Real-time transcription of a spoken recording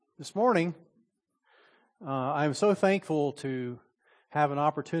This morning, I'm so thankful to have an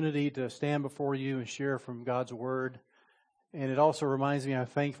opportunity to stand before you and share from God's Word. And it also reminds me I'm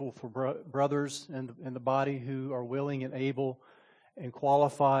thankful for brothers in the body who are willing and able and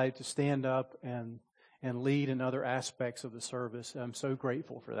qualified to stand up and lead in other aspects of the service. I'm so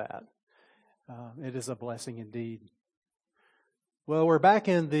grateful for that. It is a blessing indeed. Well, we're back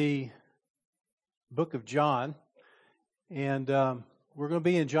in the book of John, and we're going to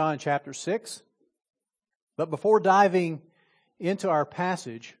be in John chapter 6. But before diving into our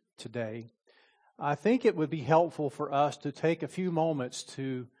passage today, I think it would be helpful for us to take a few moments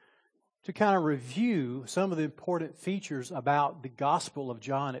to kind of review some of the important features about the Gospel of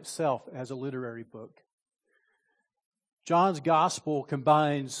John itself as a literary book. John's Gospel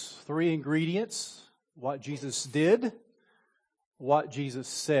combines three ingredients: what Jesus did, what Jesus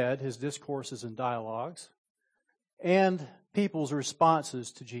said, his discourses and dialogues, and people's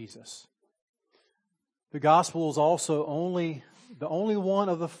responses to Jesus. The Gospel is also the only one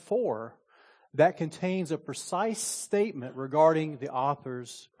of the four that contains a precise statement regarding the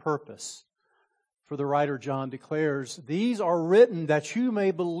author's purpose. For the writer John declares, "These are written that you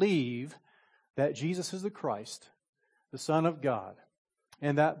may believe that Jesus is the Christ, the Son of God,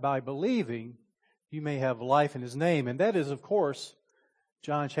 and that by believing you may have life in His name." And that is, of course,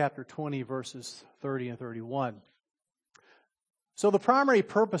 John chapter 20, verses 30 and 31. So the primary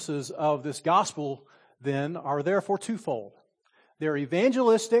purposes of this gospel, then, are therefore twofold. They're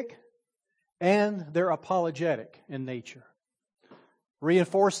evangelistic and they're apologetic in nature.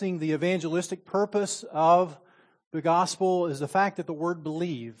 Reinforcing the evangelistic purpose of the gospel is the fact that the word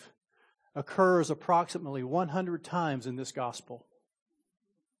believe occurs approximately 100 times in this gospel.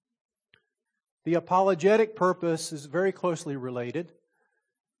 The apologetic purpose is very closely related.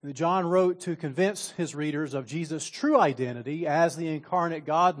 John wrote to convince his readers of Jesus' true identity as the incarnate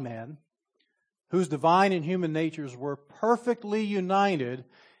God-man, whose divine and human natures were perfectly united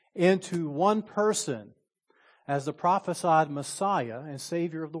into one person as the prophesied Messiah and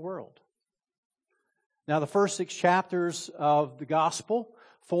Savior of the world. Now, the first 6 chapters of the Gospel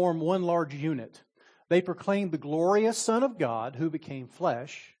form one large unit. They proclaim the glorious Son of God who became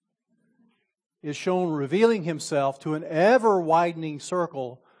flesh, is shown revealing Himself to an ever-widening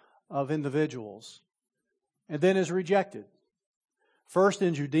circle of individuals, and then is rejected. First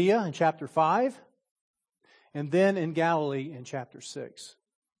in Judea in chapter 5, and then in Galilee in chapter 6.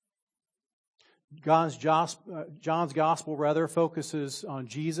 John's Gospel focuses on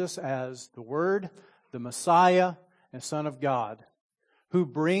Jesus as the Word, the Messiah, and Son of God, who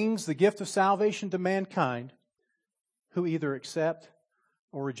brings the gift of salvation to mankind who either accept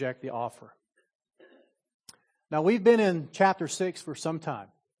or reject the offer. Now, we've been in chapter 6 for some time.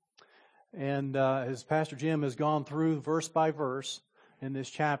 And as Pastor Jim has gone through verse by verse in this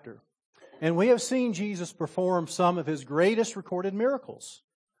chapter. And we have seen Jesus perform some of His greatest recorded miracles.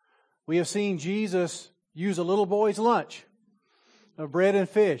 We have seen Jesus use a little boy's lunch of bread and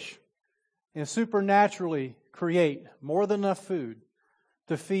fish and supernaturally create more than enough food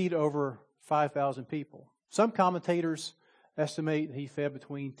to feed over 5,000 people. Some commentators estimate He fed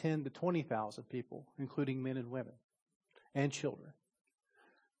between 10 to 20,000 people, including men and women and children.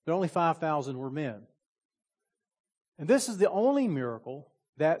 But only 5,000 were men. And this is the only miracle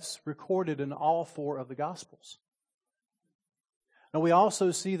that's recorded in all 4 of the Gospels. Now, we also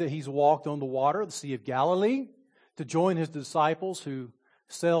see that He's walked on the water, the Sea of Galilee, to join His disciples who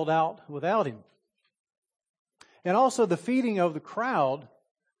sailed out without Him. And also the feeding of the crowd,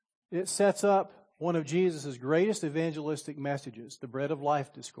 it sets up one of Jesus' greatest evangelistic messages, the Bread of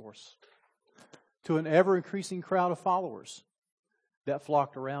Life discourse, to an ever-increasing crowd of followers that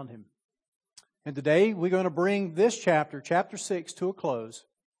flocked around Him. And today we're going to bring this chapter 6, to a close.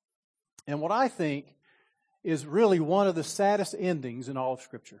 And what I think is really one of the saddest endings in all of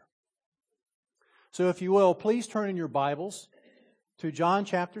Scripture. So if you will, please turn in your Bibles to John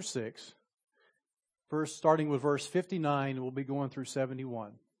chapter 6, starting with verse 59, we'll be going through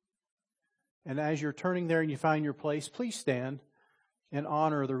 71. And as you're turning there and you find your place, please stand and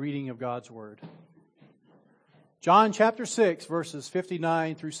honor the reading of God's Word. John chapter 6, verses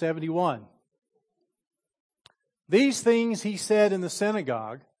 59 through 71. These things He said in the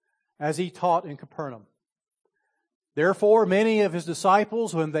synagogue as He taught in Capernaum. Therefore, many of His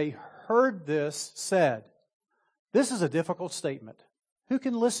disciples, when they heard this, said, "This is a difficult statement. Who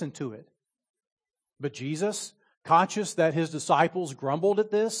can listen to it?" But Jesus, conscious that His disciples grumbled at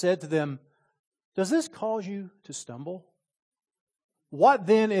this, said to them, "Does this cause you to stumble? What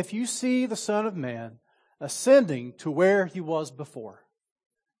then if you see the Son of Man ascending to where He was before?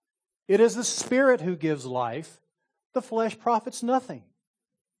 It is the Spirit who gives life. The flesh profits nothing.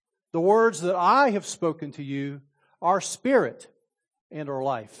 The words that I have spoken to you are spirit and are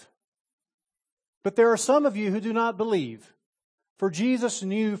life. But there are some of you who do not believe. For Jesus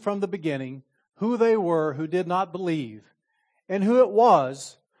knew from the beginning who they were who did not believe, and who it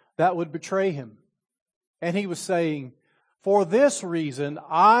was that would betray him. And he was saying, for this reason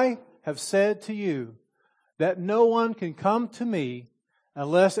I have said to you that no one can come to me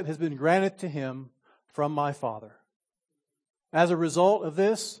unless it has been granted to him from my Father. As a result of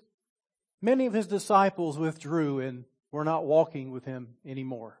this, many of his disciples withdrew and were not walking with him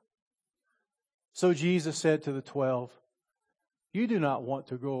anymore. So Jesus said to the 12, you do not want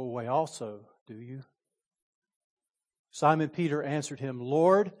to go away also, do you? Simon Peter answered him,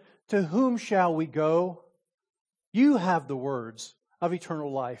 Lord, to whom shall we go? You have the words of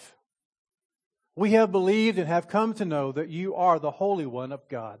eternal life. We have believed and have come to know that you are the Holy One of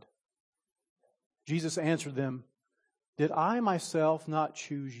God. Jesus answered them, did I myself not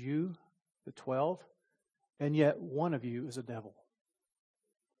choose you, the 12? And yet one of you is a devil.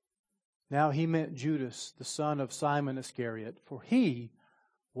 Now he meant Judas, the son of Simon Iscariot, for he,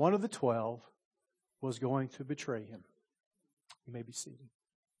 one of the 12, was going to betray him. You may be seated.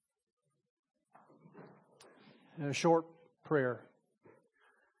 And a short prayer.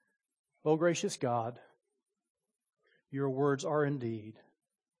 O gracious God, your words are indeed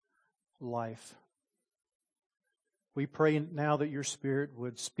life. We pray now that your Spirit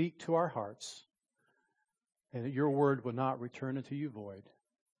would speak to our hearts and that your word would not return unto you void.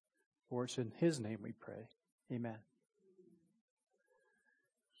 For it's in his name we pray. Amen.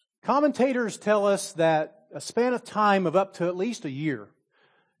 Commentators tell us that a span of time of up to at least a year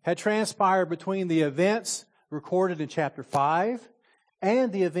had transpired between the events recorded in chapter 5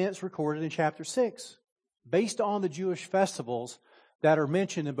 and the events recorded in chapter 6, based on the Jewish festivals that are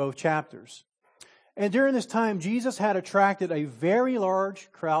mentioned in both chapters. And during this time, Jesus had attracted a very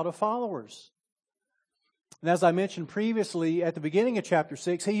large crowd of followers. And as I mentioned previously, at the beginning of chapter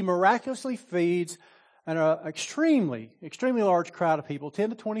 6, he miraculously feeds an extremely large crowd of people,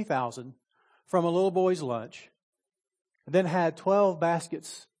 10 to 20,000, from a little boy's lunch, and then had 12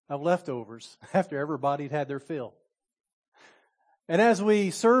 baskets of leftovers after everybody had their fill. And as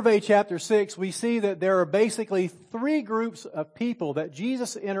we survey chapter 6, we see that there are basically three groups of people that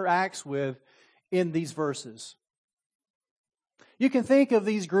Jesus interacts with in these verses. You can think of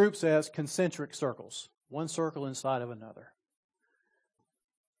these groups as concentric circles, one circle inside of another.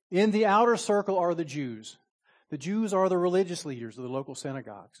 In the outer circle are the Jews. The Jews are the religious leaders of the local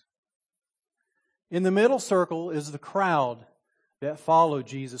synagogues. In the middle circle is the crowd that followed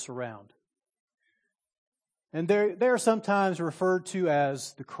Jesus around. And they're sometimes referred to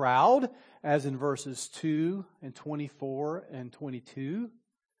as the crowd, as in verses 2 and 24 and 22.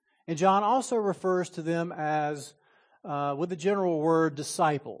 And John also refers to them as, with the general word,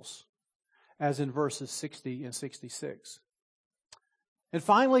 disciples, as in verses 60 and 66. And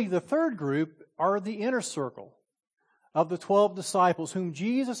finally, the third group are the inner circle of the 12 disciples whom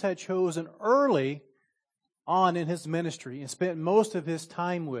Jesus had chosen early on in his ministry and spent most of his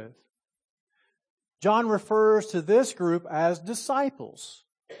time with. John refers to this group as disciples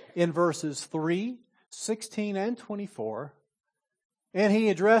in verses 3, 16, and 24, and he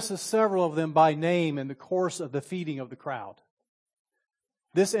addresses several of them by name in the course of the feeding of the crowd.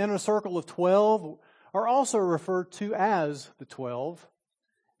 This inner circle of 12 are also referred to as the 12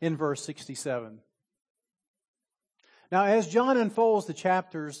 in verse 67. Now, as John unfolds the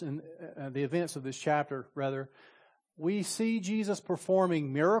chapters and the events of this chapter, we see Jesus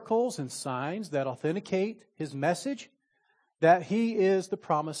performing miracles and signs that authenticate his message that he is the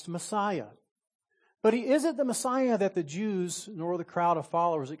promised Messiah. But he isn't the Messiah that the Jews nor the crowd of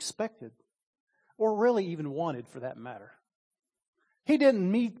followers expected, or really even wanted for that matter. He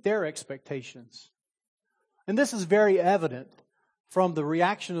didn't meet their expectations. And this is very evident from the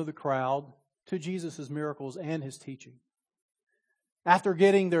reaction of the crowd to Jesus' miracles and his teaching. After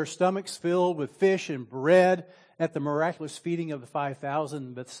getting their stomachs filled with fish and bread at the miraculous feeding of the 5,000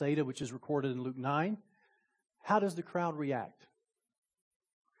 in Bethsaida, which is recorded in Luke 9, how does the crowd react?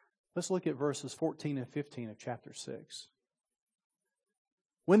 Let's look at verses 14 and 15 of chapter 6.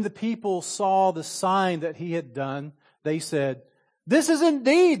 When the people saw the sign that he had done, they said, "This is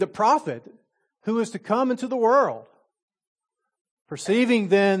indeed the prophet who is to come into the world." Perceiving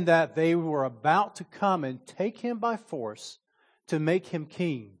then that they were about to come and take him by force to make him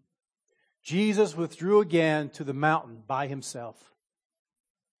king, Jesus withdrew again to the mountain by himself.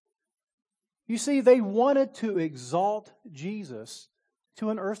 You see, they wanted to exalt Jesus to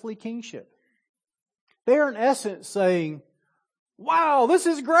an earthly kingship. They are in essence saying, "Wow, this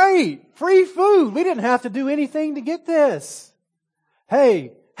is great! Free food! We didn't have to do anything to get this.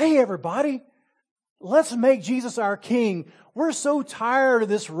 Hey, hey everybody, let's make Jesus our king. We're so tired of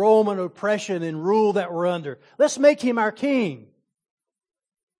this Roman oppression and rule that we're under. Let's make him our king.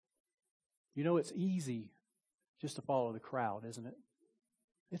 You know, it's easy just to follow the crowd, isn't it?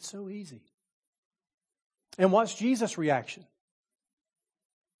 It's so easy. And what's Jesus' reaction?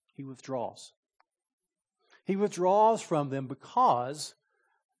 He withdraws. He withdraws from them because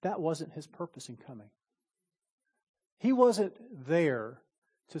that wasn't his purpose in coming. He wasn't there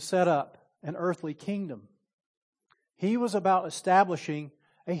to set up an earthly kingdom. He was about establishing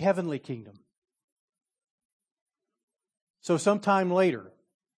a heavenly kingdom. So sometime later,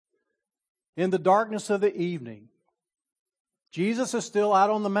 in the darkness of the evening, Jesus is still out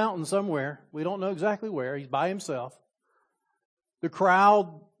on the mountain somewhere. We don't know exactly where. He's by himself. The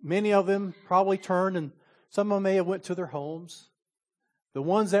crowd, many of them probably turned, and some of them may have went to their homes. The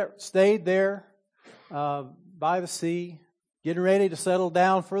ones that stayed there by the sea, getting ready to settle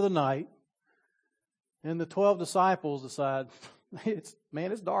down for the night. And the 12 disciples decide, it's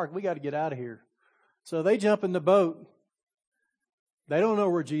dark. We got to get out of here. So they jump in the boat. They don't know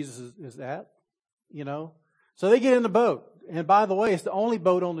where Jesus is at, you know. So they get in the boat. And by the way, it's the only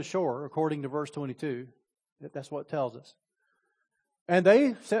boat on the shore, according to verse 22. That's what it tells us. And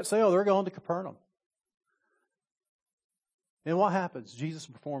they set sail. They're going to Capernaum. And what happens? Jesus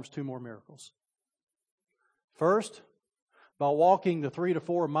performs 2 more miracles. First, by walking the 3 to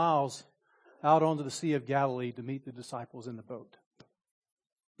 4 miles out onto the Sea of Galilee to meet the disciples in the boat.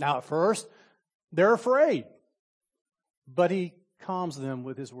 Now at first, they're afraid. But he calms them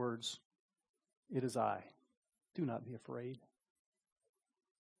with his words. It is I. Do not be afraid.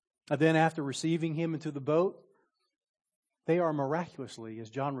 And then after receiving him into the boat, they are miraculously, as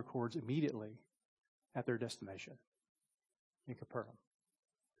John records, immediately at their destination in Capernaum.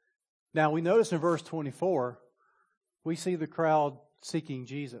 Now we notice in verse 24, we see the crowd seeking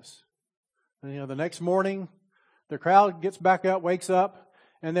Jesus. And, the next morning, the crowd gets back up, wakes up,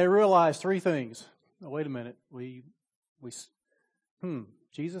 and they realize 3 things. Oh, wait a minute.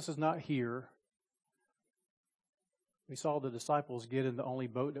 Jesus is not here. We saw the disciples get in the only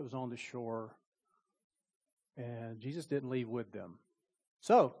boat that was on the shore, and Jesus didn't leave with them.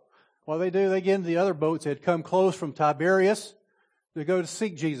 So, what do? They get into the other boats that had come close from Tiberias to go to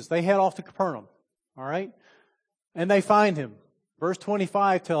seek Jesus. They head off to Capernaum, all right? And they find him. Verse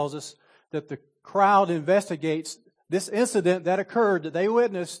 25 tells us that the crowd investigates this incident that occurred, that they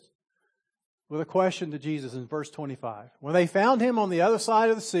witnessed, with a question to Jesus in verse 25. When they found him on the other side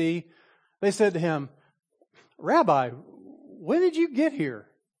of the sea, they said to him, Rabbi, when did you get here?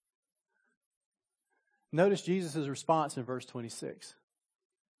 Notice Jesus' response in verse 26.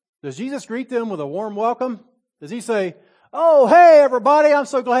 Does Jesus greet them with a warm welcome? Does he say, oh, hey, everybody, I'm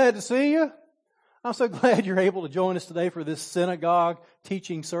so glad to see you. I'm so glad you're able to join us today for this synagogue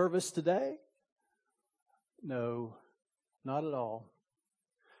teaching service today? No, not at all.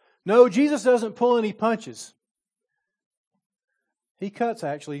 No, Jesus doesn't pull any punches. He cuts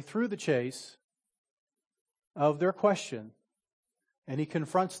actually through the chase of their question, and he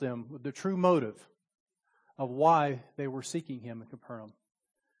confronts them with the true motive of why they were seeking him in Capernaum.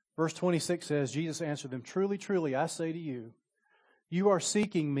 Verse 26 says, Jesus answered them, truly, truly, I say to you, you are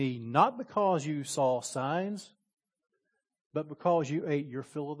seeking me not because you saw signs, but because you ate your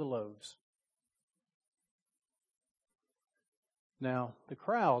fill of the loaves. Now, the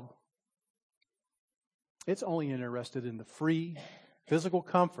crowd, it's only interested in the free physical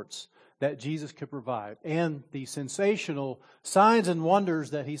comforts that Jesus could provide and the sensational signs and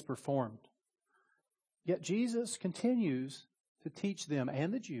wonders that he's performed. Yet Jesus continues to teach them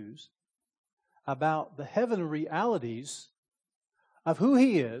and the Jews about the heavenly realities of who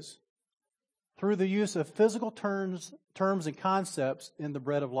he is through the use of physical terms and concepts in the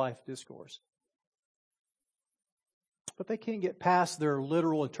Bread of Life discourse. But they can't get past their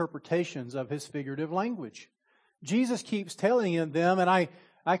literal interpretations of his figurative language. Jesus keeps telling them, and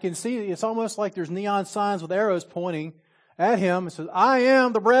I can see it's almost like there's neon signs with arrows pointing at him. It says, I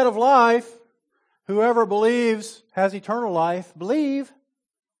am the bread of life. Whoever believes has eternal life. Believe.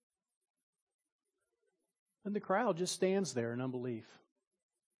 And the crowd just stands there in unbelief.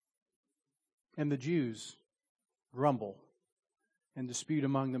 And the Jews grumble and dispute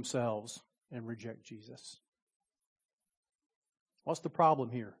among themselves and reject Jesus. What's the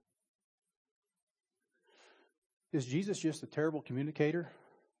problem here? Is Jesus just a terrible communicator?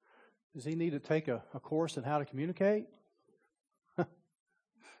 Does he need to take a course on how to communicate?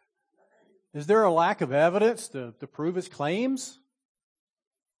 Is there a lack of evidence to prove his claims?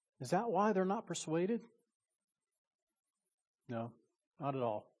 Is that why they're not persuaded? No, not at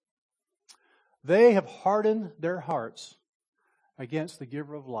all. They have hardened their hearts against the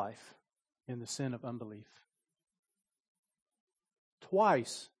giver of life in the sin of unbelief.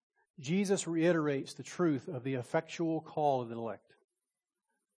 Twice, Jesus reiterates the truth of the effectual call of the elect.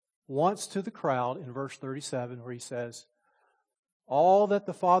 Once to the crowd in verse 37, where he says, "All that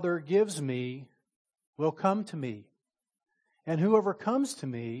the Father gives me will come to me, and whoever comes to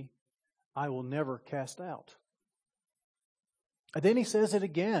me, I will never cast out." And then he says it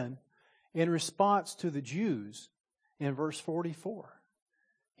again in response to the Jews in verse 44.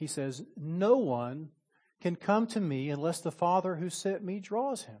 He says, "No one can come to me unless the Father who sent me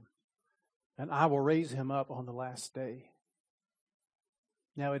draws him, and I will raise him up on the last day."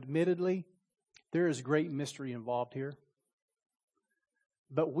 Now, admittedly, there is great mystery involved here,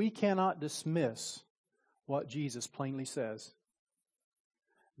 but we cannot dismiss what Jesus plainly says.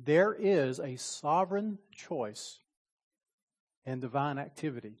 There is a sovereign choice and divine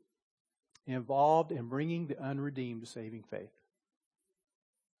activity involved in bringing the unredeemed to saving faith.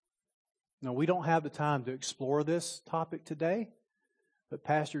 Now, we don't have the time to explore this topic today, but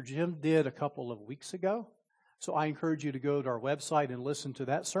Pastor Jim did a couple of weeks ago. So I encourage you to go to our website and listen to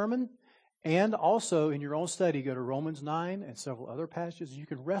that sermon. And also, in your own study, go to Romans 9 and several other passages. You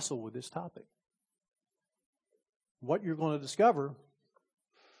can wrestle with this topic. What you're going to discover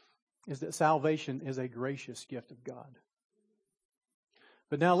is that salvation is a gracious gift of God.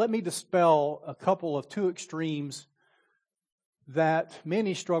 But now let me dispel a couple of two extremes that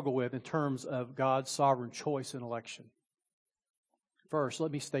many struggle with in terms of God's sovereign choice and election. First,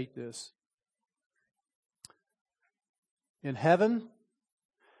 let me state this. In heaven,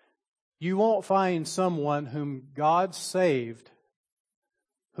 you won't find someone whom God saved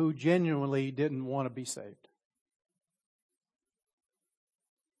who genuinely didn't want to be saved.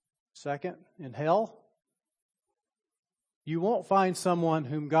 Second, in hell, you won't find someone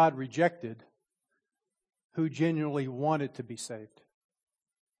whom God rejected who genuinely wanted to be saved.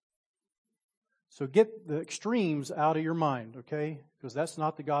 So get the extremes out of your mind, okay? Because that's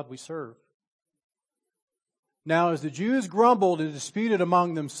not the God we serve. Now, as the Jews grumbled and disputed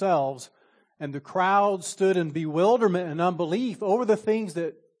among themselves, and the crowd stood in bewilderment and unbelief over the things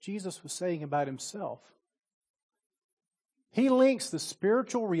that Jesus was saying about himself, he links the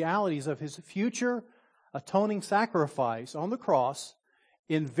spiritual realities of his future atoning sacrifice on the cross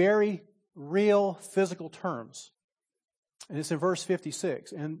in very real physical terms. And it's in verse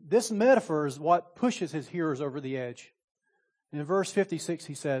 56. And this metaphor is what pushes his hearers over the edge. In verse 56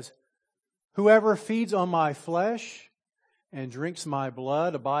 he says, "Whoever feeds on my flesh and drinks my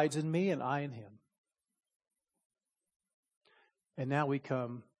blood abides in me and I in him." And now we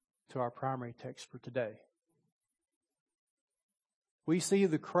come to our primary text for today. We see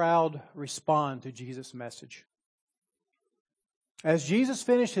the crowd respond to Jesus' message. As Jesus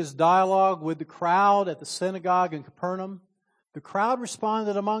finished his dialogue with the crowd at the synagogue in Capernaum, the crowd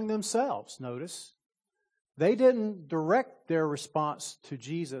responded among themselves. Notice, they didn't direct their response to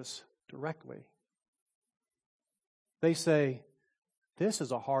Jesus directly. They say, "This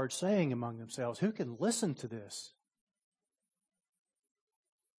is a hard saying," among themselves. Who can listen to this?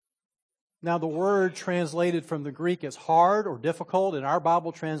 Now, the word translated from the Greek as hard or difficult in our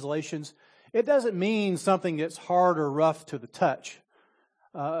Bible translations, it doesn't mean something that's hard or rough to the touch,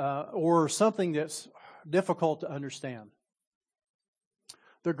 or something that's difficult to understand.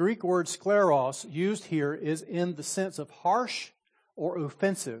 The Greek word skleros used here is in the sense of harsh or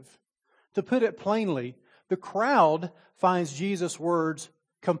offensive. To put it plainly, the crowd finds Jesus' words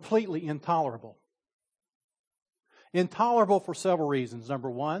completely intolerable. Intolerable for several reasons. Number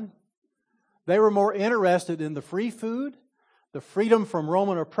one, they were more interested in the free food, the freedom from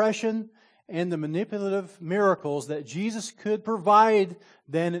Roman oppression, and the manipulative miracles that Jesus could provide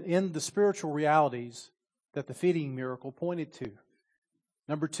than in the spiritual realities that the feeding miracle pointed to.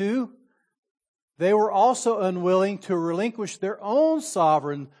 Number two, they were also unwilling to relinquish their own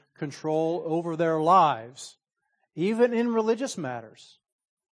sovereign control over their lives, even in religious matters.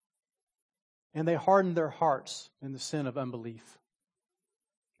 And they hardened their hearts in the sin of unbelief.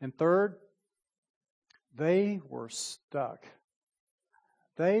 And third, they were stuck.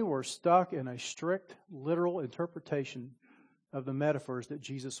 They were stuck in a strict, literal interpretation of the metaphors that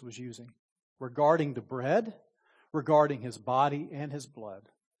Jesus was using regarding the bread, regarding his body and his blood.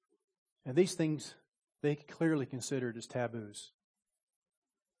 And these things they clearly considered as taboos.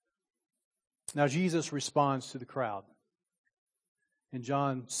 Now Jesus responds to the crowd in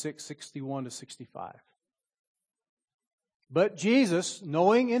John 6:61 to 65. But Jesus,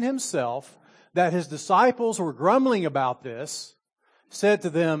 knowing in himself that his disciples were grumbling about this, said to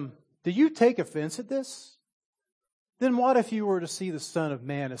them, "Do you take offense at this? Then what if you were to see the Son of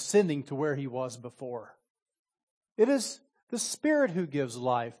Man ascending to where he was before? It is the Spirit who gives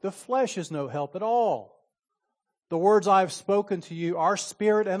life. The flesh is no help at all. The words I have spoken to you are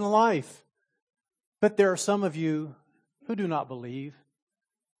spirit and life. But there are some of you who do not believe.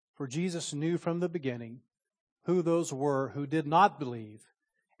 For Jesus knew from the beginning who those were who did not believe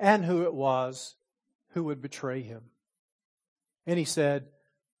and who it was who would betray him. And he said,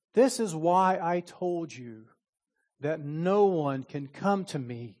 this is why I told you that no one can come to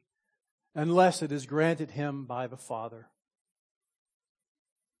me unless it is granted him by the Father.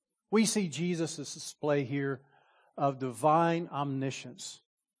 We see Jesus' display here of divine omniscience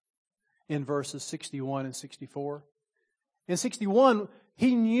in verses 61 and 64. In 61,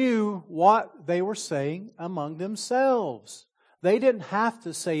 he knew what they were saying among themselves. They didn't have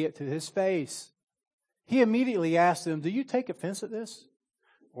to say it to his face. He immediately asked them, do you take offense at this?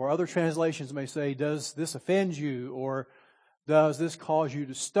 Or other translations may say, does this offend you? Or does this cause you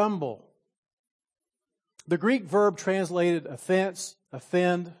to stumble? The Greek verb translated offense,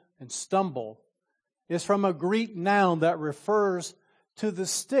 offend, and stumble is from a Greek noun that refers to the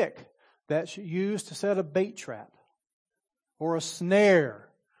stick that's used to set a bait trap, or a snare,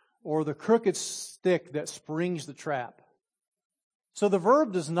 or the crooked stick that springs the trap. So the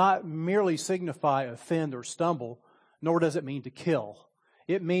verb does not merely signify offend or stumble, nor does it mean to kill.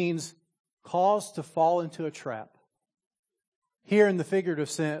 It means cause to fall into a trap. Here in the figurative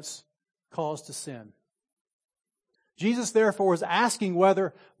sense, cause to sin. Jesus therefore is asking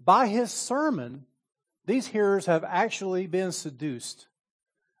whether by his sermon these hearers have actually been seduced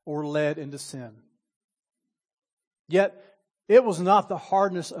or led into sin. Yet it was not the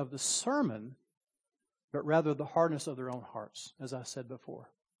hardness of the sermon, but rather the hardness of their own hearts, as I said before,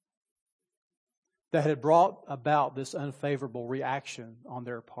 that had brought about this unfavorable reaction on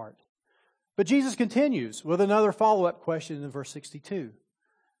their part. But Jesus continues with another follow-up question in verse 62.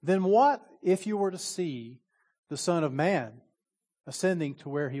 Then what if you were to see the Son of Man ascending to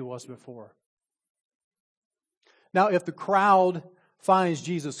where he was before? Now, if the crowd finds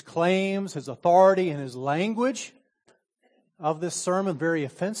Jesus' claims, his authority, and his language of this sermon very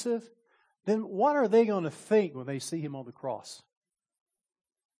offensive, then what are they going to think when they see him on the cross?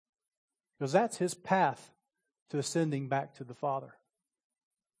 Because that's his path to ascending back to the Father.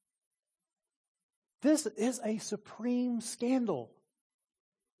 This is a supreme scandal.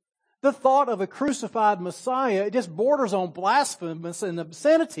 The thought of a crucified Messiah, it just borders on blasphemous and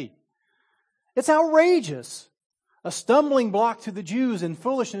obscenity. It's outrageous. A stumbling block to the Jews and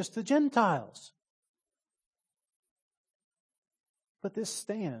foolishness to Gentiles. But this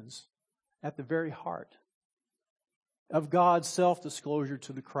stands at the very heart of God's self-disclosure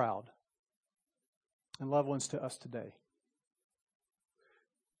to the crowd and loved ones to us today.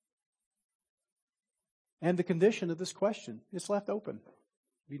 And the condition of this question is left open.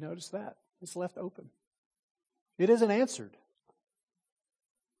 Have you noticed that? It's left open. It isn't answered.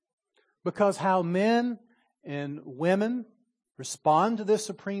 Because how men and women respond to this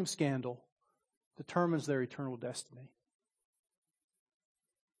supreme scandal determines their eternal destiny.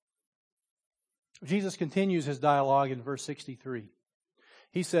 Jesus continues his dialogue in verse 63.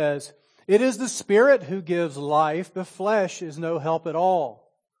 He says, it is the Spirit who gives life. The flesh is no help at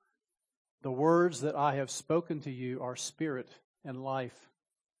all. The words that I have spoken to you are spirit and life.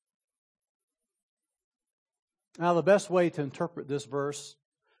 Now, the best way to interpret this verse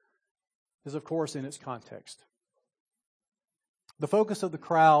is, of course, in its context. The focus of the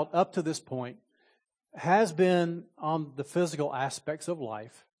crowd up to this point has been on the physical aspects of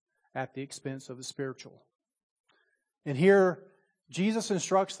life at the expense of the spiritual. And here, Jesus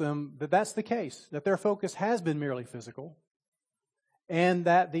instructs them that that's the case, that their focus has been merely physical, and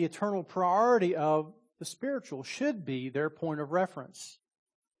that the eternal priority of the spiritual should be their point of reference.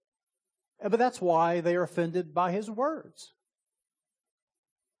 But that's why they are offended by his words.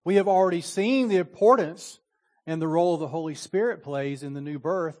 We have already seen the importance and the role the Holy Spirit plays in the new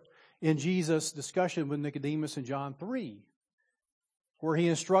birth in Jesus' discussion with Nicodemus in John 3, where he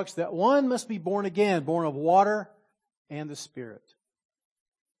instructs that one must be born again, born of water and the Spirit.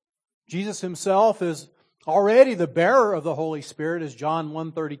 Jesus himself is already the bearer of the Holy Spirit, as John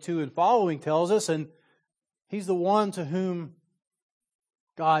 1:32 and following tells us, and he's the one to whom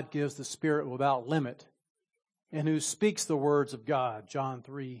God gives the Spirit without limit, and who speaks the words of God, John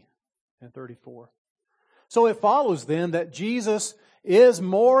 3:34. So it follows then that Jesus is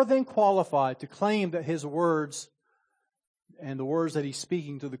more than qualified to claim that his words and the words that he's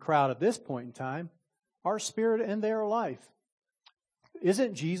speaking to the crowd at this point in time are spirit and they are life.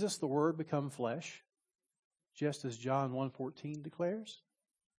 Isn't Jesus the Word become flesh? Just as John 1:14 declares.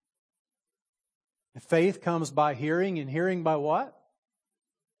 And faith comes by hearing, and hearing by what?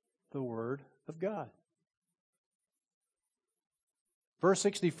 The Word of God. Verse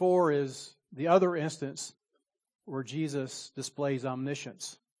 64 is the other instance where Jesus displays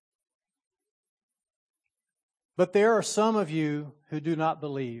omniscience. But there are some of you who do not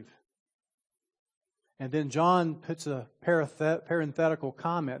believe. And then John puts a parenthetical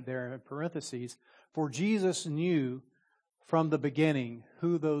comment there in parentheses. For Jesus knew from the beginning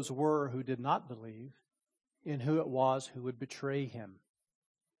who those were who did not believe and who it was who would betray him.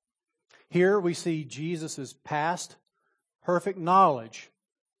 Here we see Jesus' past perfect knowledge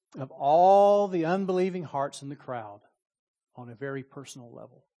of all the unbelieving hearts in the crowd on a very personal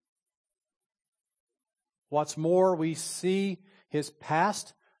level. What's more, we see his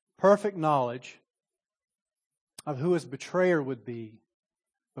past perfect knowledge of who his betrayer would be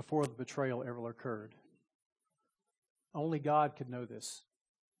before the betrayal ever occurred. Only God could know this.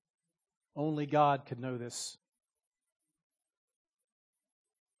 Only God could know this.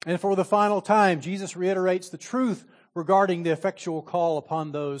 And for the final time, Jesus reiterates the truth regarding the effectual call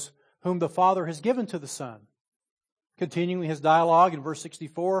upon those whom the Father has given to the Son. Continuing his dialogue in verse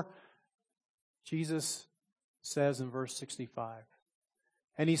 64, Jesus says in verse 65,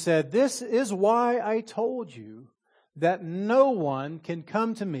 and he said, "This is why I told you that no one can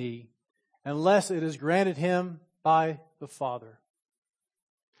come to me unless it is granted him by the Father."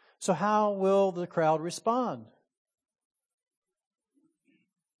 So how will the crowd respond?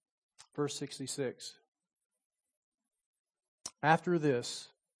 Verse 66. After this,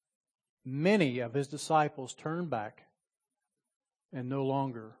 many of his disciples turned back and no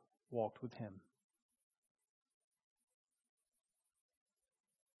longer walked with him.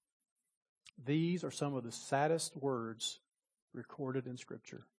 These are some of the saddest words recorded in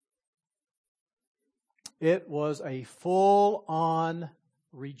Scripture. It was a full-on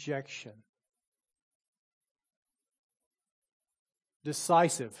rejection.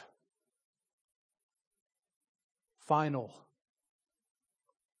 Decisive. Final.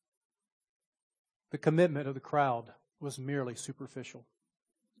 The commitment of the crowd was merely superficial.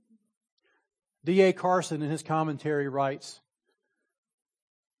 D.A. Carson in his commentary writes,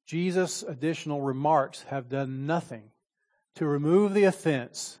 Jesus' additional remarks have done nothing to remove the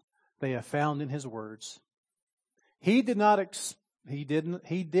offense they have found in his words. He did not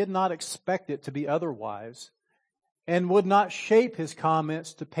expect it to be otherwise, and would not shape his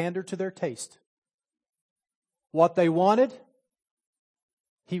comments to pander to their taste. What they wanted,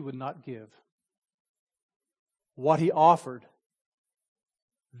 he would not give. What he offered,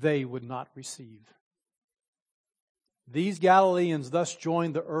 they would not receive. These Galileans thus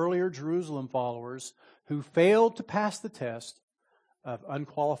joined the earlier Jerusalem followers who failed to pass the test of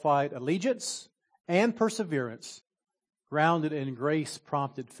unqualified allegiance and perseverance grounded in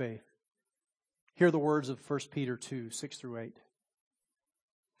grace-prompted faith. Hear the words of 1 Peter 2, 6 through 8.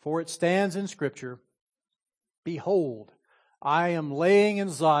 For it stands in Scripture, "Behold, I am laying in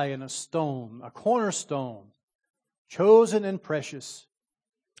Zion a stone, a cornerstone, chosen and precious,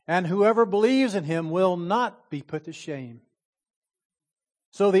 and whoever believes in him will not be put to shame.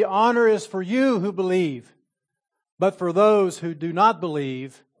 So the honor is for you who believe, but for those who do not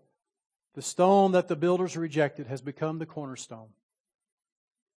believe, the stone that the builders rejected has become the cornerstone,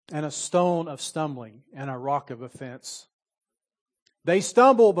 and a stone of stumbling and a rock of offense. They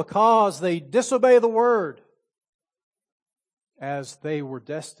stumble because they disobey the word, as they were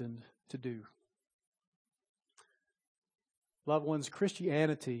destined to do." Loved ones,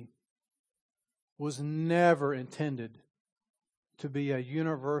 Christianity was never intended to be a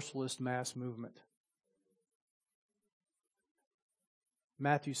universalist mass movement.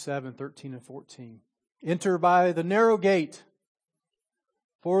 Matthew 7, 13 and 14. Enter by the narrow gate,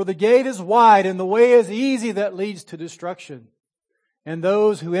 for the gate is wide and the way is easy that leads to destruction, and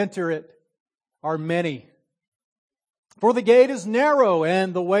those who enter it are many. For the gate is narrow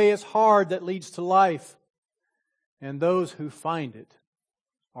and the way is hard that leads to life, and those who find it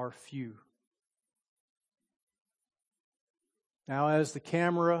are few. Now, as the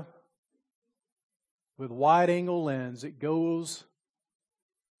camera with wide-angle lens, it goes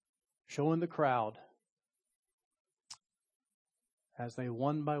showing the crowd as they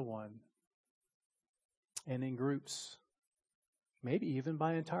one by one and in groups, maybe even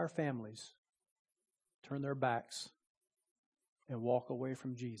by entire families, turn their backs and walk away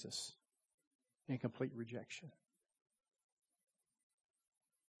from Jesus in complete rejection.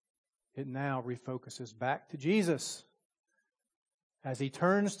 It now refocuses back to Jesus as he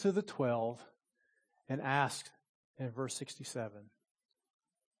turns to the 12 and asks in verse 67,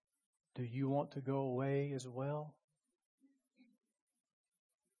 "Do you want to go away as well?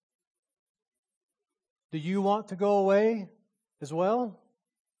 Do you want to go away as well?"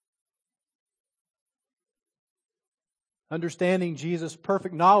 Understanding Jesus'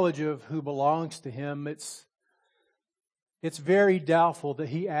 perfect knowledge of who belongs to him, it's very doubtful that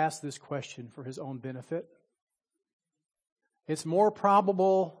he asked this question for his own benefit. It's more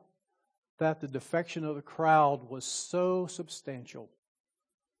probable that the defection of the crowd was so substantial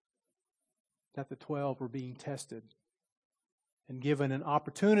that the 12 were being tested and given an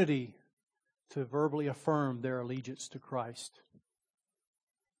opportunity to verbally affirm their allegiance to Christ.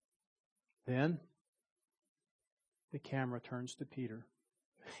 Then the camera turns to Peter,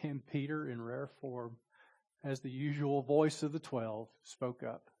 and Peter, in rare form, as the usual voice of the 12, spoke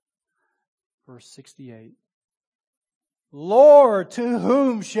up. Verse 68. Lord, to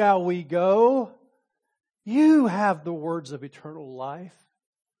whom shall we go? You have the words of eternal life.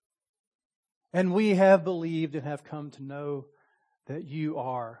 And we have believed and have come to know that you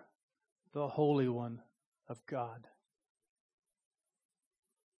are the Holy One of God.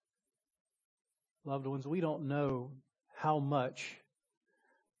 Loved ones, we don't know how much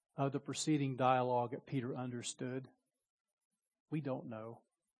of the preceding dialogue that Peter understood. We don't know.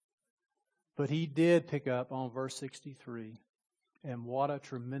 But he did pick up on verse 63, and what a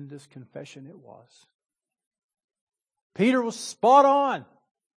tremendous confession it was. Peter was spot on.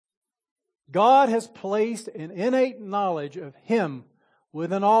 God has placed an innate knowledge of Him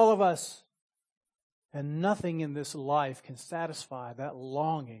within all of us, and nothing in this life can satisfy that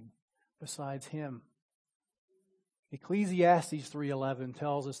longing besides Him. Ecclesiastes 3:11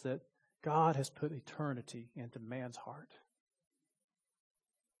 tells us that God has put eternity into man's heart.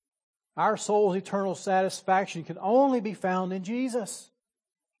 Our soul's eternal satisfaction can only be found in Jesus.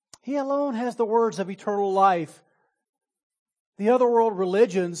 He alone has the words of eternal life. The other world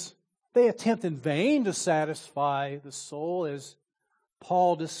religions, they attempt in vain to satisfy the soul, as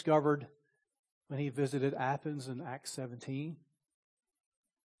Paul discovered when he visited Athens in Acts 17.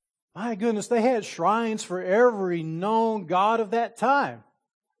 My goodness, they had shrines for every known god of that time.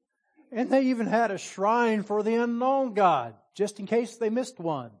 And they even had a shrine for the unknown God, just in case they missed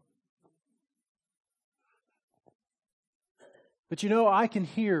one. But I can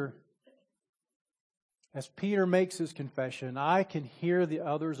hear, as Peter makes his confession, I can hear the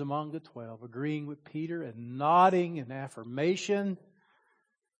others among the 12 agreeing with Peter and nodding in affirmation.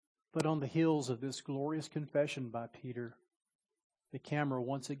 But on the heels of this glorious confession by Peter, the camera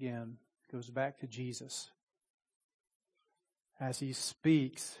once again goes back to Jesus as he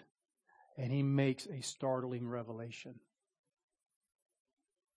speaks and he makes a startling revelation.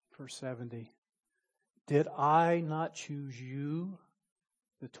 Verse 70. Did I not choose you,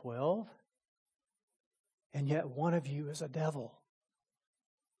 the 12? And yet one of you is a devil.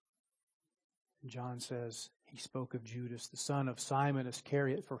 And John says he spoke of Judas, the son of Simon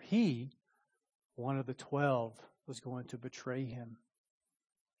Iscariot, for he, one of the 12, was going to betray him.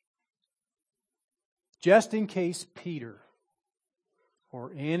 Just in case Peter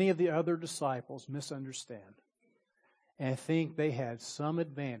or any of the other disciples misunderstand and think they had some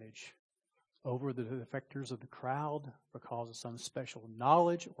advantage over the defectors of the crowd because of some special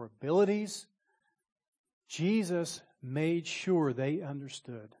knowledge or abilities, Jesus made sure they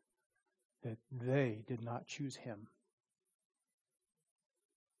understood that they did not choose him.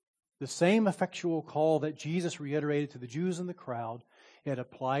 The same effectual call that Jesus reiterated to the Jews in the crowd, it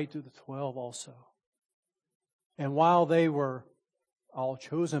applied to the 12 also. And while they were all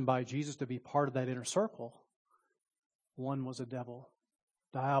chosen by Jesus to be part of that inner circle, one was a devil,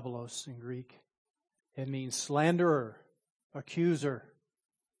 diabolos in Greek. It means slanderer, accuser.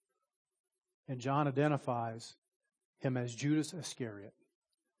 And John identifies him as Judas Iscariot,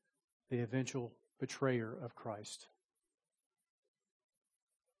 the eventual betrayer of Christ.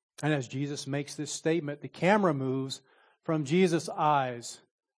 And as Jesus makes this statement, the camera moves from Jesus' eyes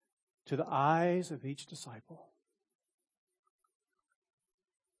to the eyes of each disciple.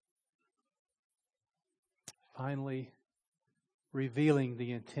 Finally, revealing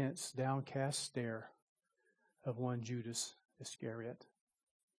the intense, downcast stare of one Judas Iscariot.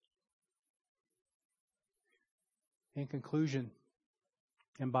 In conclusion,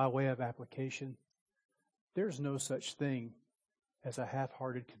 and by way of application, there's no such thing as a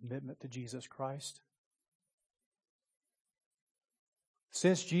half-hearted commitment to Jesus Christ.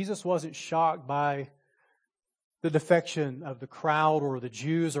 Since Jesus wasn't shocked by the defection of the crowd or the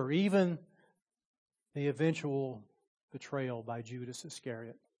Jews or even the eventual betrayal by Judas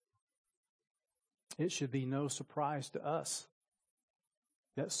Iscariot, it should be no surprise to us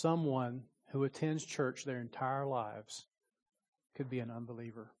that someone who attends church their entire lives could be an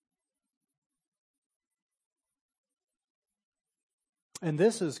unbeliever. And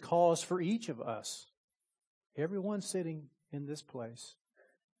this is cause for each of us, everyone sitting in this place,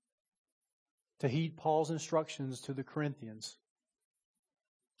 to heed Paul's instructions to the Corinthians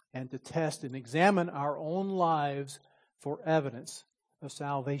and to test and examine our own lives for evidence of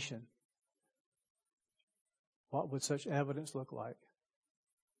salvation. What would such evidence look like?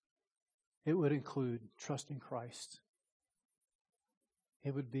 It would include trusting Christ.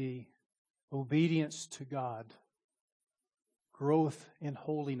 It would be obedience to God, growth in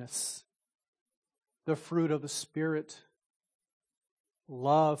holiness, the fruit of the Spirit,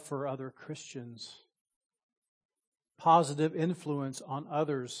 love for other Christians, positive influence on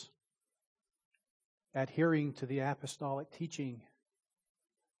others, adhering to the apostolic teaching,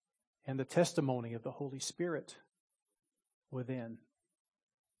 and the testimony of the Holy Spirit within.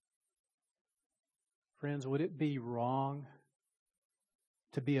 Friends, would it be wrong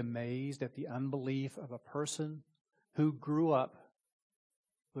to be amazed at the unbelief of a person who grew up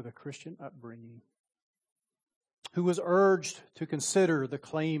with a Christian upbringing, who was urged to consider the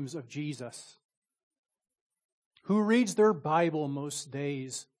claims of Jesus, who reads their Bible most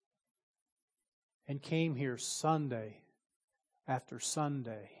days and came here Sunday after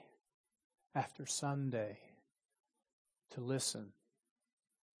Sunday after Sunday to listen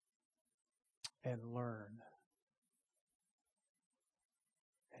and learn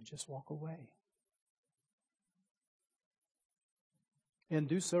and just walk away and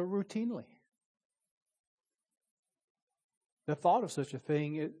do so routinely? The thought of such a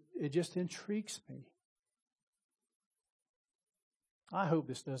thing, it just intrigues me. I hope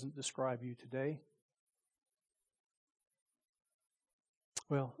this doesn't describe you today.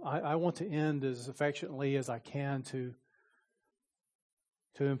 Well, I want to end as affectionately as I can to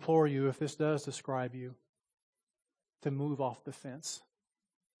implore you, if this does describe you, to move off the fence.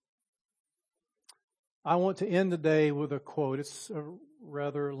 I want to end the day with a quote. It's a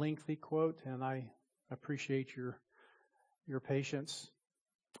rather lengthy quote, and I appreciate your patience.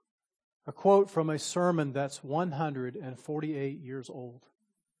 A quote from a sermon that's 148 years old.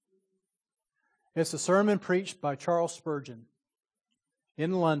 It's a sermon preached by Charles Spurgeon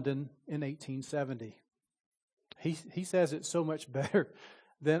in London in 1870. He says it so much better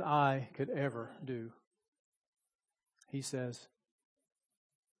than I could ever do. He says,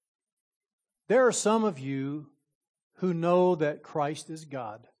 "There are some of you who know that Christ is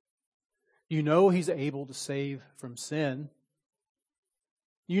God. You know He's able to save from sin.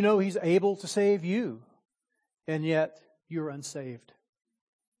 You know He's able to save you, and yet you're unsaved.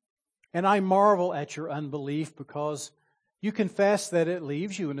 And I marvel at your unbelief because you confess that it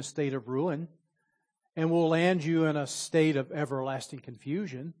leaves you in a state of ruin and will land you in a state of everlasting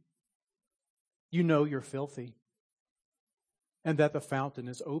confusion. You know you're filthy and that the fountain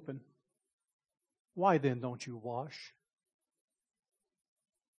is open. Why then don't you wash?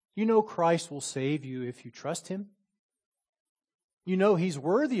 You know Christ will save you if you trust Him. You know He's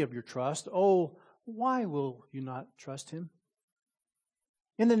worthy of your trust. Oh, why will you not trust Him?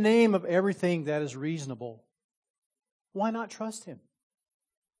 In the name of everything that is reasonable, why not trust Him?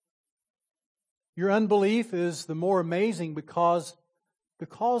 Your unbelief is the more amazing because the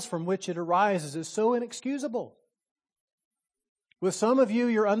cause from which it arises is so inexcusable. With some of you,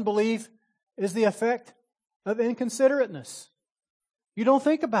 your unbelief is the effect of inconsiderateness. You don't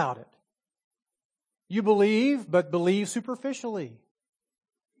think about it. You believe, but believe superficially.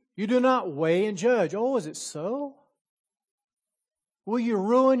 You do not weigh and judge. Oh, is it so? Will you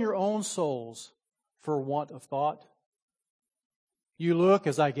ruin your own souls for want of thought? You look,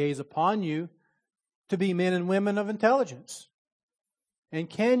 as I gaze upon you, to be men and women of intelligence. And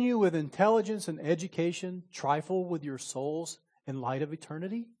can you, with intelligence and education, trifle with your souls in light of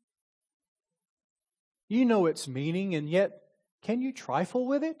eternity? You know its meaning, and yet can you trifle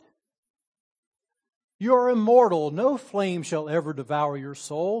with it? You are immortal. No flame shall ever devour your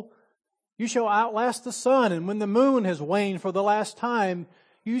soul. You shall outlast the sun, and when the moon has waned for the last time,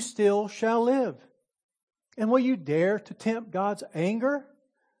 you still shall live. And will you dare to tempt God's anger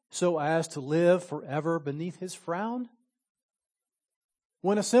so as to live forever beneath His frown?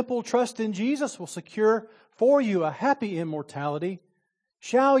 When a simple trust in Jesus will secure for you a happy immortality,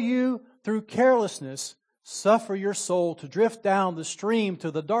 shall you, through carelessness, suffer your soul to drift down the stream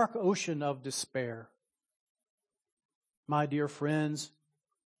to the dark ocean of despair? My dear friends,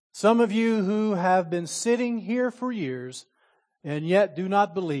 some of you who have been sitting here for years and yet do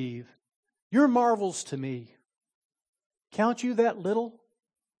not believe, you're marvels to me. Count you that little?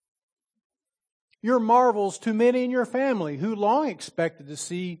 You're marvels to many in your family who long expected to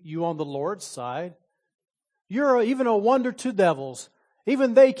see you on the Lord's side. You're even a wonder to devils.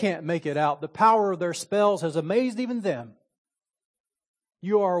 Even they can't make it out. The power of their spells has amazed even them.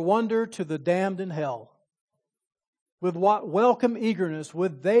 You are a wonder to the damned in hell. With what welcome eagerness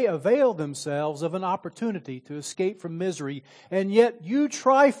would they avail themselves of an opportunity to escape from misery, and yet you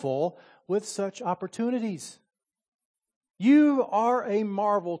trifle with such opportunities. You are a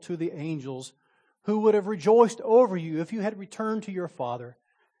marvel to the angels who would have rejoiced over you if you had returned to your Father,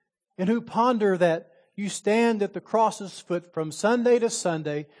 and who ponder that you stand at the cross's foot from Sunday to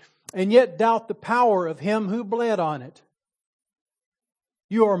Sunday, and yet doubt the power of Him who bled on it.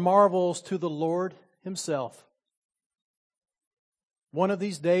 You are marvels to the Lord Himself. One of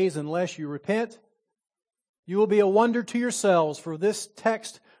these days, unless you repent, you will be a wonder to yourselves, for this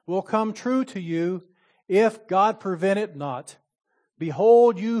text will come true to you if God prevent it not.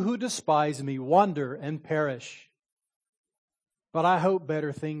 Behold, you who despise me wander and perish. But I hope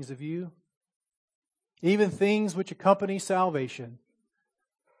better things of you, even things which accompany salvation,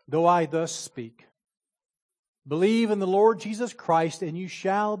 though I thus speak. Believe in the Lord Jesus Christ, and you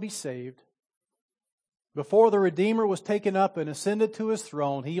shall be saved. Before the Redeemer was taken up and ascended to His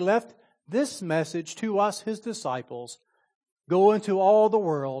throne, He left this message to us, His disciples. Go into all the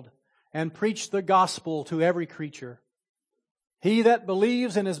world and preach the gospel to every creature. He that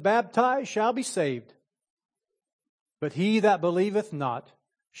believes and is baptized shall be saved, but he that believeth not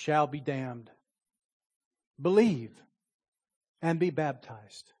shall be damned. Believe and be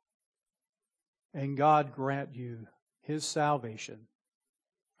baptized, and God grant you His salvation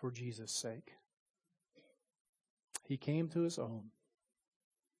for Jesus' sake. He came to His own,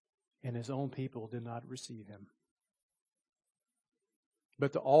 and His own people did not receive Him.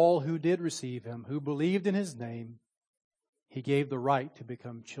 But to all who did receive Him, who believed in His name, He gave the right to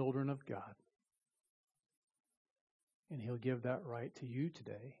become children of God. And He'll give that right to you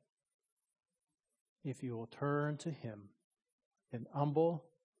today if you will turn to Him in humble,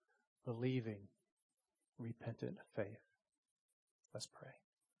 believing, repentant faith. Let's pray.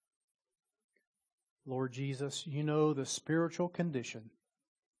 Lord Jesus, you know the spiritual condition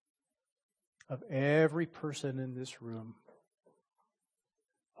of every person in this room.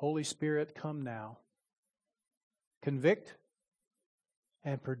 Holy Spirit, come now. Convict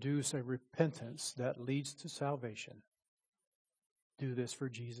and produce a repentance that leads to salvation. Do this for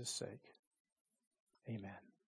Jesus' sake. Amen.